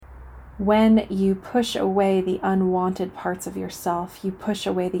When you push away the unwanted parts of yourself, you push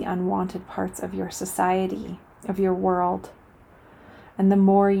away the unwanted parts of your society, of your world. And the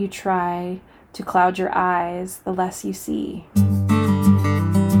more you try to cloud your eyes, the less you see.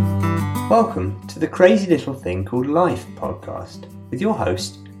 Welcome to the Crazy Little Thing Called Life podcast with your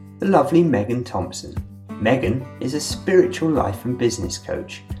host, the lovely Megan Thompson. Megan is a spiritual life and business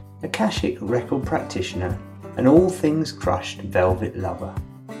coach, Akashic record practitioner, and all things crushed velvet lover.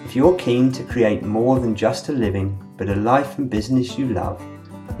 If you're keen to create more than just a living, but a life and business you love,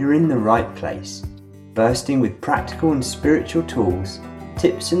 you're in the right place, bursting with practical and spiritual tools,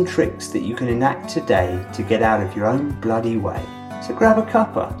 tips and tricks that you can enact today to get out of your own bloody way. So grab a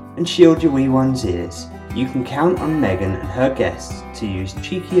cuppa and shield your wee one's ears. You can count on Megan and her guests to use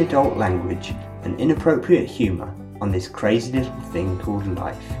cheeky adult language and inappropriate humour on this crazy little thing called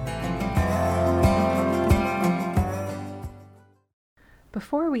life.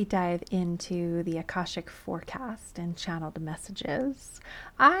 Before we dive into the Akashic forecast and channeled messages,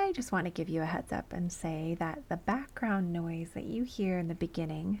 I just want to give you a heads up and say that the background noise that you hear in the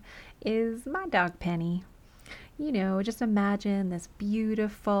beginning is my dog Penny. You know, just imagine this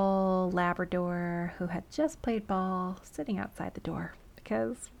beautiful Labrador who had just played ball sitting outside the door,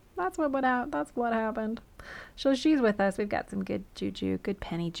 because that's what happened. So she's with us. We've got some good juju, good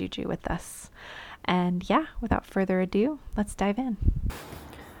Penny juju with us. And yeah, without further ado, let's dive in.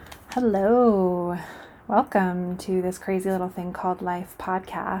 Hello. Welcome to this crazy little thing called life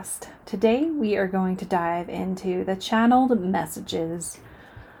podcast. Today we are going to dive into the channeled messages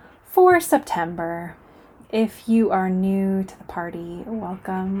for September. If you are new to the party,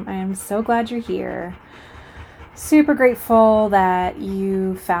 welcome. I am so glad you're here. Super grateful that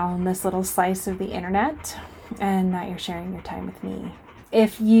you found this little slice of the internet and that you're sharing your time with me.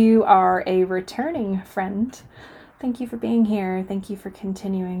 If you are a returning friend, thank you for being here. Thank you for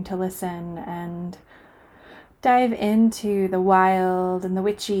continuing to listen and dive into the wild and the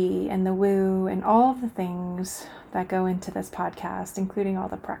witchy and the woo and all of the things that go into this podcast, including all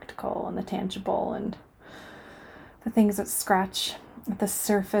the practical and the tangible and the things that scratch at the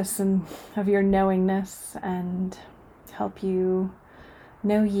surface of your knowingness and help you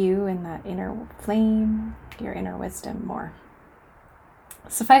know you and that inner flame, your inner wisdom more.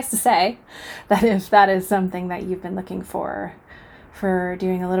 Suffice to say that if that is something that you've been looking for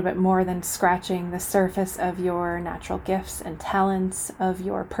doing a little bit more than scratching the surface of your natural gifts and talents, of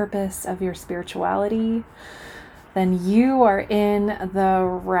your purpose, of your spirituality, then you are in the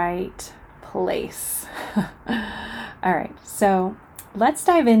right place. All right, so let's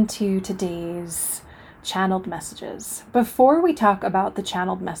dive into today's channeled messages. Before we talk about the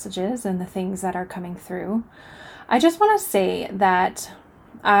channeled messages and the things that are coming through, I just want to say that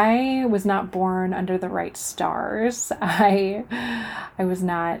I was not born under the right stars. I was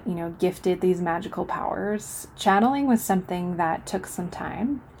not, gifted these magical powers. Channeling was something that took some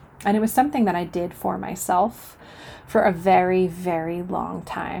time, and it was something that I did for myself for a very, very long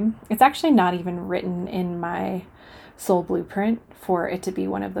time. It's actually not even written in my soul blueprint for it to be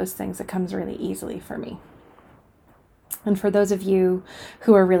one of those things that comes really easily for me. And for those of you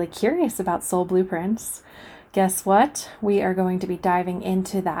who are really curious about soul blueprints, guess what? We are going to be diving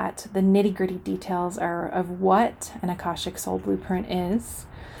into that. The nitty-gritty details are of what an Akashic soul blueprint is,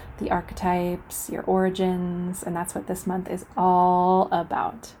 the archetypes, your origins, and that's what this month is all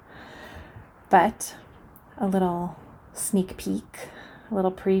about. But a little sneak peek, a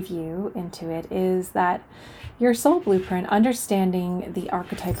little preview into it is that your soul blueprint, understanding the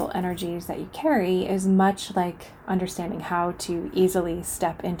archetypal energies that you carry, is much like understanding how to easily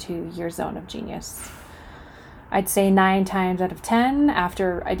step into your zone of genius. I'd say 9 times out of 10,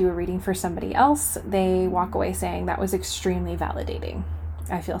 after I do a reading for somebody else, they walk away saying that was extremely validating.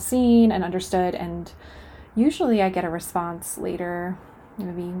 I feel seen and understood, and usually I get a response later,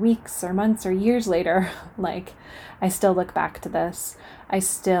 maybe weeks or months or years later, like, I still look back to this, I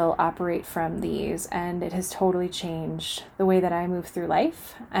still operate from these, and it has totally changed the way that I move through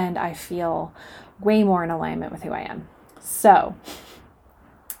life, and I feel way more in alignment with who I am. So,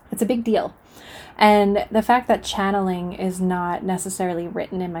 it's a big deal. And the fact that channeling is not necessarily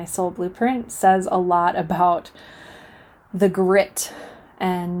written in my soul blueprint says a lot about the grit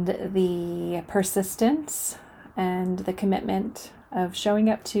and the persistence and the commitment of showing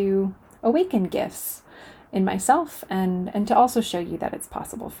up to awaken gifts in myself and to also show you that it's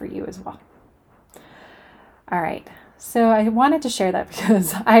possible for you as well. All right. So I wanted to share that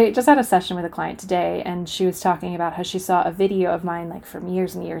because I just had a session with a client today, and she was talking about how she saw a video of mine like from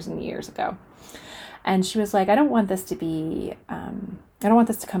years and years and years ago. And she was like, I don't want this to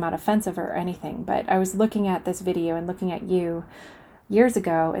come out offensive or anything, but I was looking at this video and looking at you years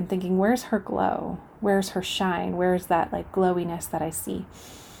ago and thinking, where's her glow? Where's her shine? Where's that like glowiness that I see?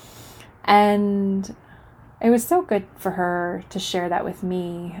 And it was so good for her to share that with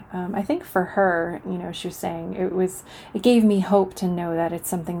me. I think for her, she was saying it gave me hope to know that it's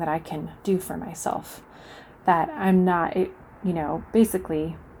something that I can do for myself, that I'm not,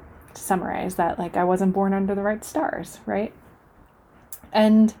 basically to summarize that, like, I wasn't born under the right stars, right?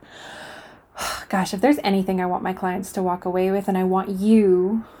 And gosh, if there's anything I want my clients to walk away with, and I want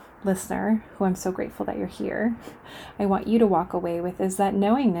you, listener, who I'm so grateful that you're here, I want you to walk away with, is that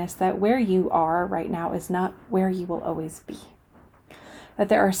knowingness that where you are right now is not where you will always be. That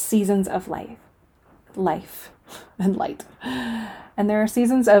there are seasons of life and light. And there are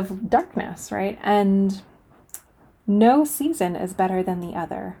seasons of darkness, right? And no season is better than the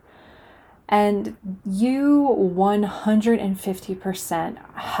other. And you 150%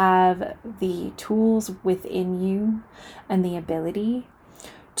 have the tools within you and the ability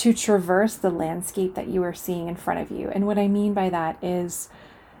to traverse the landscape that you are seeing in front of you. And what I mean by that is,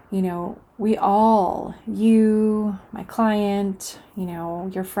 we all, you, my client,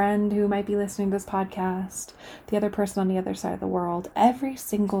 your friend who might be listening to this podcast, the other person on the other side of the world, every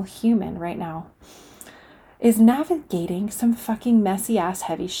single human right now is navigating some fucking messy ass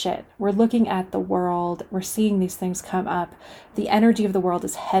heavy shit. We're looking at the world. We're seeing these things come up. The energy of the world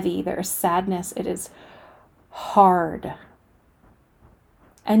is heavy. There is sadness. It is hard.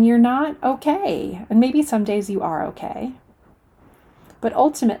 And you're not okay. And maybe some days you are okay. But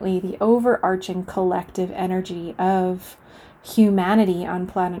ultimately, the overarching collective energy of humanity on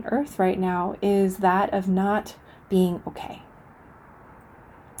planet Earth right now is that of not being okay.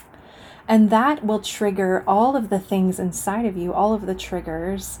 And that will trigger all of the things inside of you, all of the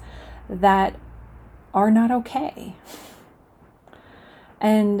triggers that are not okay.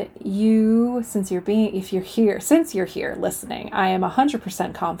 And you, since you're here listening, I am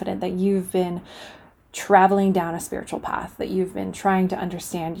 100% confident that you've been traveling down a spiritual path, that you've been trying to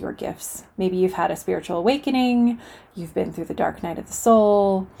understand your gifts. Maybe you've had a spiritual awakening, you've been through the dark night of the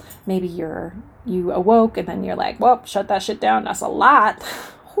soul, maybe you awoke and then you're like, well, shut that shit down, that's a lot.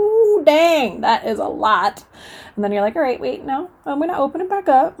 Ooh, dang, that is a lot. And then you're like, all right, wait, no, I'm going to open it back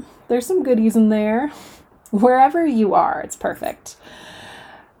up. There's some goodies in there. Wherever you are, it's perfect.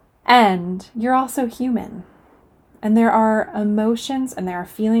 And you're also human. And there are emotions and there are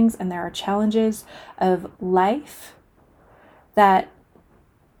feelings and there are challenges of life that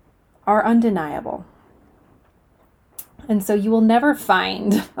are undeniable. And so you will never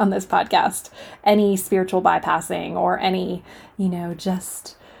find on this podcast any spiritual bypassing or any,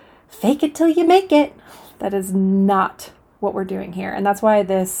 just fake it till you make it. That is not what we're doing here. And that's why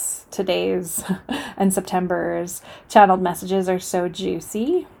today's and September's channeled messages are so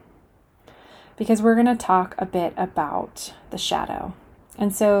juicy, because we're going to talk a bit about the shadow.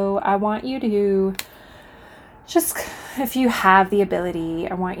 And so I want you to just, if you have the ability,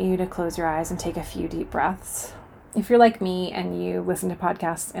 I want you to close your eyes and take a few deep breaths. If you're like me and you listen to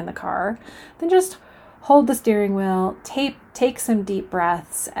podcasts in the car, then just hold the steering wheel, take some deep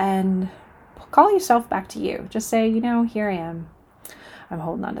breaths, and call yourself back to you. Just say, here I am. I'm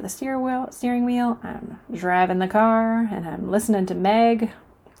holding onto the steering wheel. I'm driving the car, and I'm listening to Meg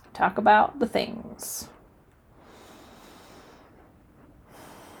talk about the things.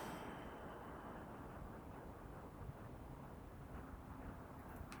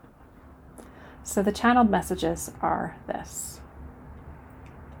 So the channeled messages are this: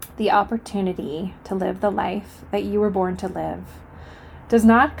 the opportunity to live the life that you were born to live does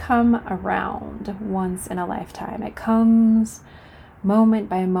not come around once in a lifetime. It comes moment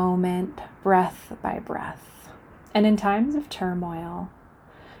by moment, breath by breath. And in times of turmoil,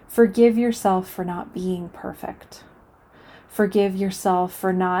 forgive yourself for not being perfect. Forgive yourself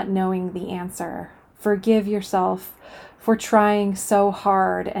for not knowing the answer. Forgive yourself for trying so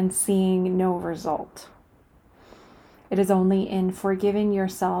hard and seeing no result. It is only in forgiving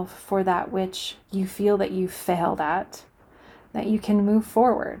yourself for that which you feel that you failed at that you can move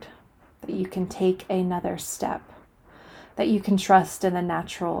forward, that you can take another step, that you can trust in the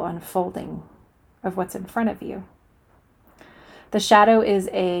natural unfolding of what's in front of you. The shadow is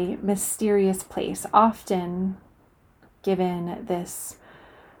a mysterious place, often given this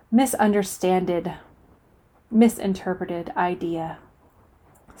misinterpreted idea,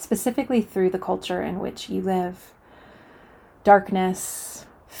 specifically through the culture in which you live. Darkness,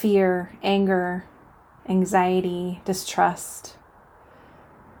 fear, anger, anxiety, distrust,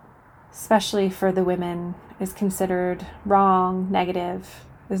 especially for the women, is considered wrong, negative,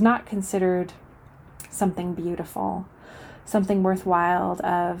 is not considered something beautiful, something worthwhile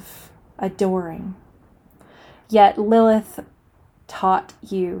of adoring. Yet Lilith taught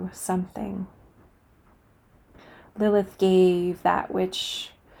you something. Lilith gave that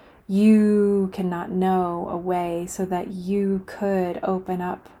which you cannot know away so that you could open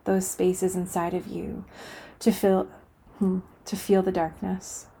up those spaces inside of you to feel the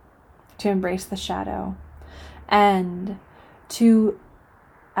darkness, to embrace the shadow, and to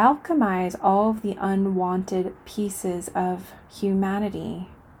alchemize all of the unwanted pieces of humanity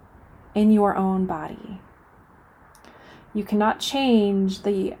in your own body. You cannot change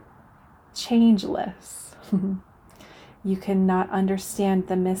the changeless. You cannot understand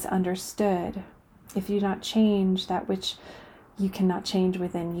the misunderstood if you do not change that which you cannot change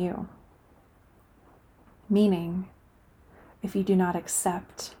within you. Meaning, if you do not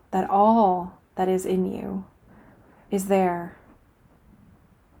accept that all that is in you is there,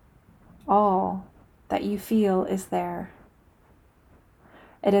 all that you feel is there.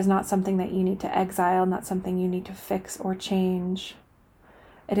 It is not something that you need to exile, not something you need to fix or change.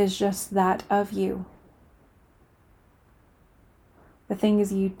 It is just that of you. The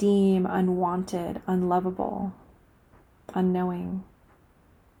things you deem unwanted, unlovable, unknowing,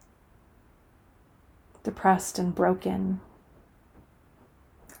 depressed and broken.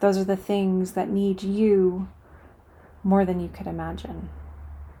 Those are the things that need you more than you could imagine.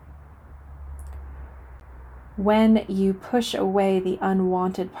 When you push away the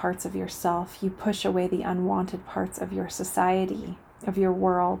unwanted parts of yourself, you push away the unwanted parts of your society, of your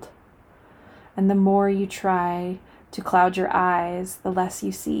world. And the more you try to cloud your eyes, the less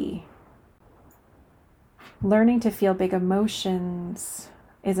you see. Learning to feel big emotions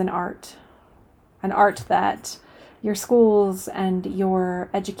is an art that your schools and your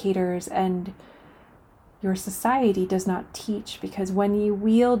educators and your society does not teach, because when you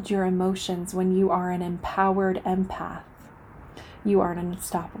wield your emotions, when you are an empowered empath, you are an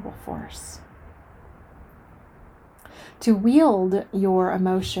unstoppable force. To wield your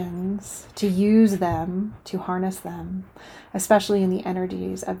emotions, to use them, to harness them, especially in the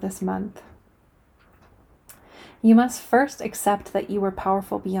energies of this month, you must first accept that you are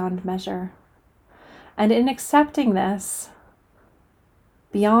powerful beyond measure. And in accepting this,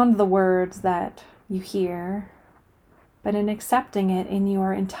 beyond the words that you hear, but in accepting it in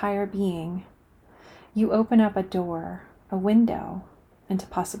your entire being, you open up a door, a window into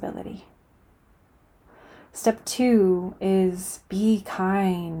possibility. Step 2 is be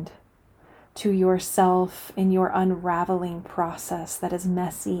kind to yourself in your unraveling process that is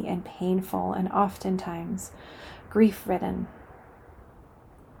messy and painful and oftentimes grief-ridden.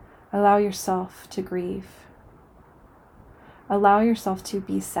 Allow yourself to grieve. Allow yourself to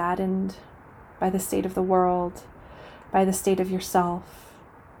be saddened by the state of the world, by the state of yourself.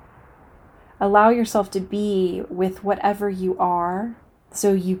 Allow yourself to be with whatever you are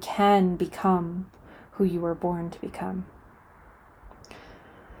so you can become who you were born to become.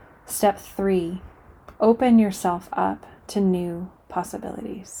 Step 3, open yourself up to new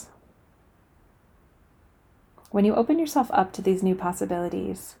possibilities. When you open yourself up to these new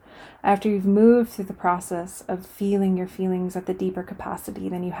possibilities, after you've moved through the process of feeling your feelings at the deeper capacity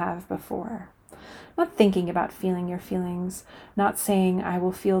than you have before, not thinking about feeling your feelings, not saying I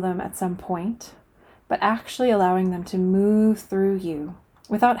will feel them at some point, but actually allowing them to move through you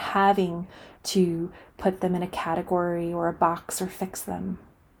without having to put them in a category or a box or fix them.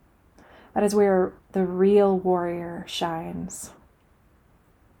 That is where the real warrior shines.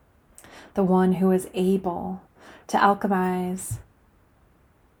 The one who is able to alchemize,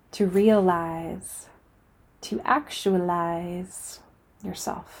 to realize, to actualize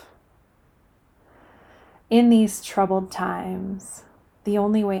yourself. In these troubled times, the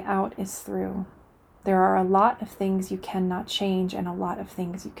only way out is through. There are a lot of things you cannot change and a lot of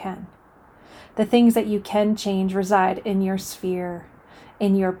things you can. The things that you can change reside in your sphere,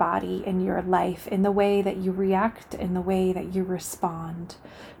 in your body, in your life, in the way that you react, in the way that you respond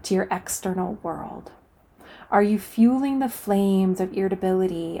to your external world. Are you fueling the flames of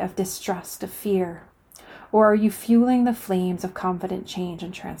irritability, of distrust, of fear? Or are you fueling the flames of confident change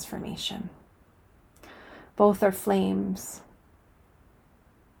and transformation? Both are flames.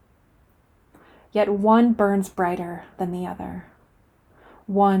 Yet one burns brighter than the other.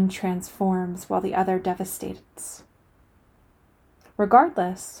 One transforms while the other devastates.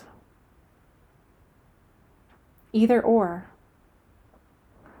 Regardless, either or,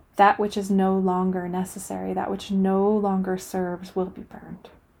 that which is no longer necessary, that which no longer serves, will be burned.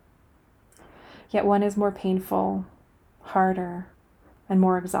 Yet one is more painful, harder, and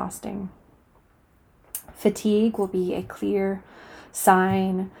more exhausting. Fatigue will be a clear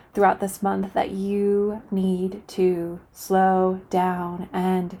sign throughout this month that you need to slow down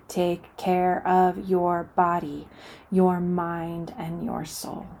and take care of your body, your mind, and your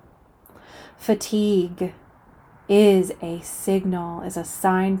soul. Fatigue is a signal, is a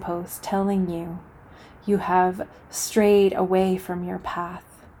signpost telling you you have strayed away from your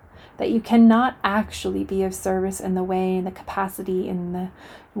path, that you cannot actually be of service in the way, in the capacity, in the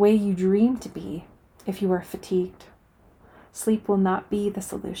way you dream to be if you are fatigued. Sleep will not be the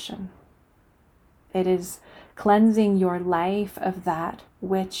solution. It is cleansing your life of that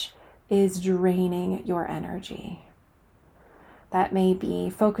which is draining your energy. That may be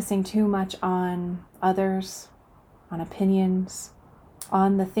focusing too much on others, on opinions,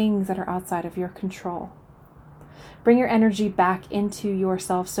 on the things that are outside of your control. Bring your energy back into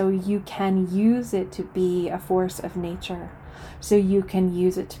yourself so you can use it to be a force of nature, so you can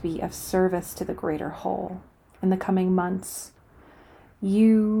use it to be of service to the greater whole. In the coming months,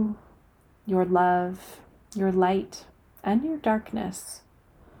 you, your love, your light, and your darkness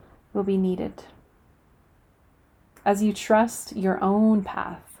will be needed. As you trust your own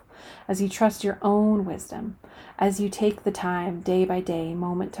path, as you trust your own wisdom, as you take the time day by day,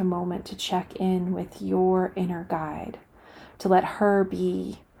 moment to moment, to check in with your inner guide, to let her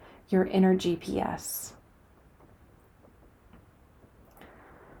be your inner GPS,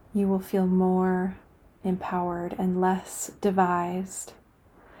 you will feel more empowered and less divided,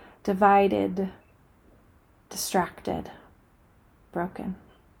 distracted, broken.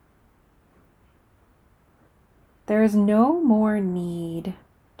 There is no more need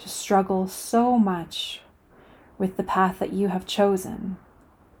to struggle so much with the path that you have chosen.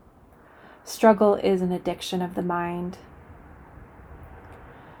 Struggle is an addiction of the mind.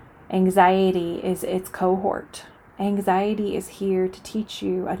 Anxiety is its cohort. Anxiety is here to teach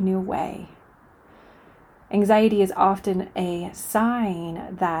you a new way. Anxiety is often a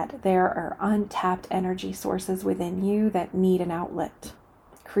sign that there are untapped energy sources within you that need an outlet.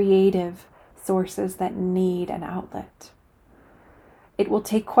 Creative sources that need an outlet. It will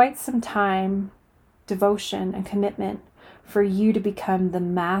take quite some time, devotion, and commitment for you to become the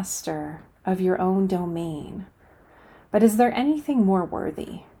master of your own domain. But is there anything more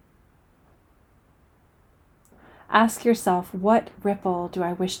worthy? Ask yourself, what ripple do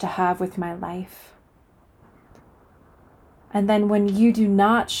I wish to have with my life? And then when you do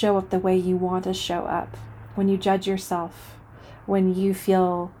not show up the way you want to show up, when you judge yourself, when you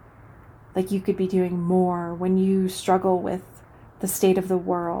feel like you could be doing more, when you struggle with the state of the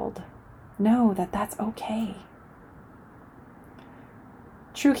world, know that that's okay.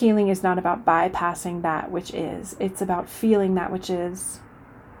 True healing is not about bypassing that which is. It's about feeling that which is,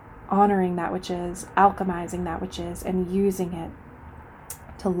 honoring that which is, alchemizing that which is, and using it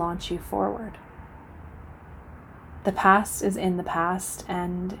to launch you forward. The past is in the past,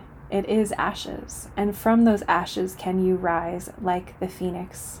 and it is ashes. And from those ashes can you rise like the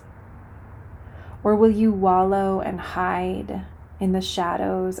phoenix? Or will you wallow and hide in the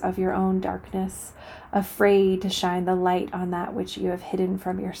shadows of your own darkness, afraid to shine the light on that which you have hidden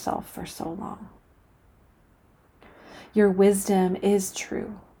from yourself for so long? Your wisdom is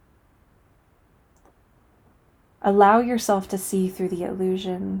true. Allow yourself to see through the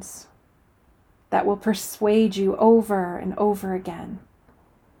illusions that will persuade you over and over again.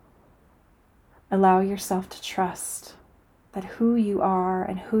 Allow yourself to trust that who you are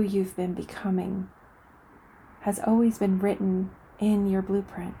and who you've been becoming has always been written in your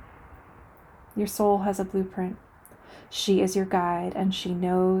blueprint. Your soul has a blueprint. She is your guide, and she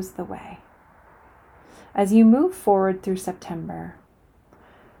knows the way. As you move forward through September,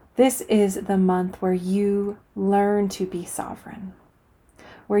 this is the month where you learn to be sovereign,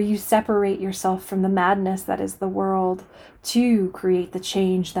 where you separate yourself from the madness that is the world to create the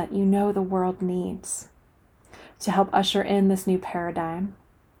change that you know the world needs, to help usher in this new paradigm,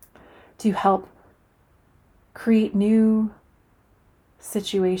 to help create new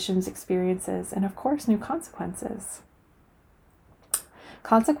situations, experiences, and of course, new consequences.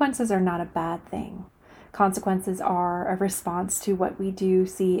 Consequences are not a bad thing. Consequences are a response to what we do,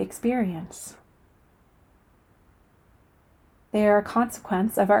 see, experience. They are a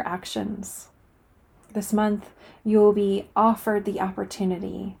consequence of our actions. This month, you will be offered the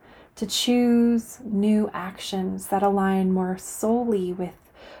opportunity to choose new actions that align more solely with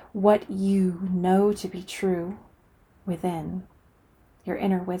what you know to be true within your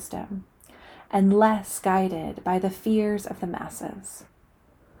inner wisdom, and less guided by the fears of the masses.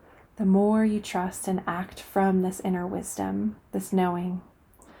 The more you trust and act from this inner wisdom, this knowing,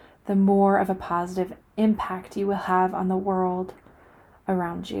 the more of a positive impact you will have on the world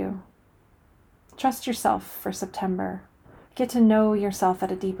around you. Trust yourself for September. Get to know yourself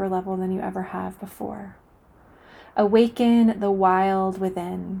at a deeper level than you ever have before. Awaken the wild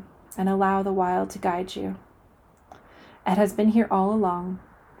within and allow the wild to guide you. It has been here all along,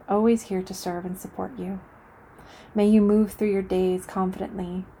 always here to serve and support you. May you move through your days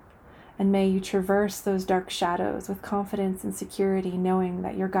confidently, and may you traverse those dark shadows with confidence and security, knowing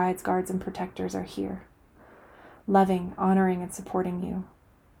that your guides, guards, and protectors are here, loving, honoring, and supporting you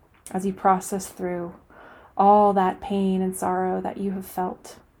as you process through all that pain and sorrow that you have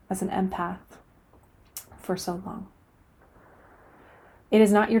felt as an empath for so long. It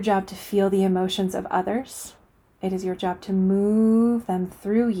is not your job to feel the emotions of others. It is your job to move them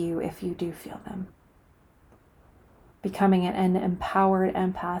through you if you do feel them. Becoming an empowered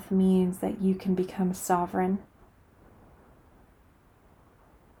empath means that you can become sovereign.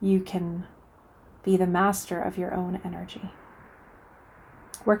 You can be the master of your own energy.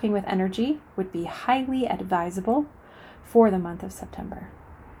 Working with energy would be highly advisable for the month of September.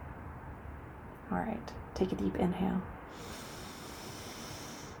 All right, take a deep inhale.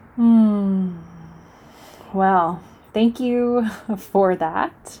 Well, thank you for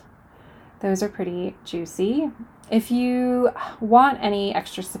that. Those are pretty juicy. If you want any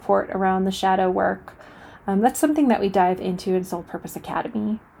extra support around the shadow work, that's something that we dive into in Soul Purpose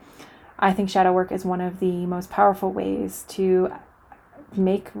Academy. I think shadow work is one of the most powerful ways to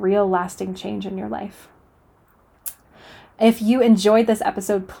make real lasting change in your life. If you enjoyed this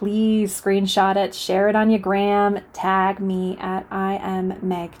episode, please screenshot it, share it on your gram, tag me at I am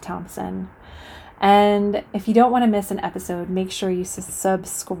Meg Thompson. And if you don't want to miss an episode, make sure you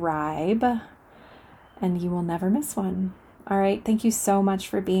subscribe and you will never miss one. All right. Thank you so much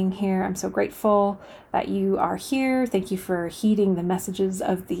for being here. I'm so grateful that you are here. Thank you for heeding the messages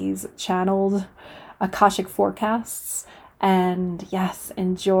of these channeled Akashic forecasts. And yes,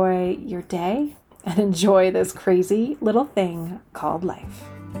 enjoy your day and enjoy this crazy little thing called life.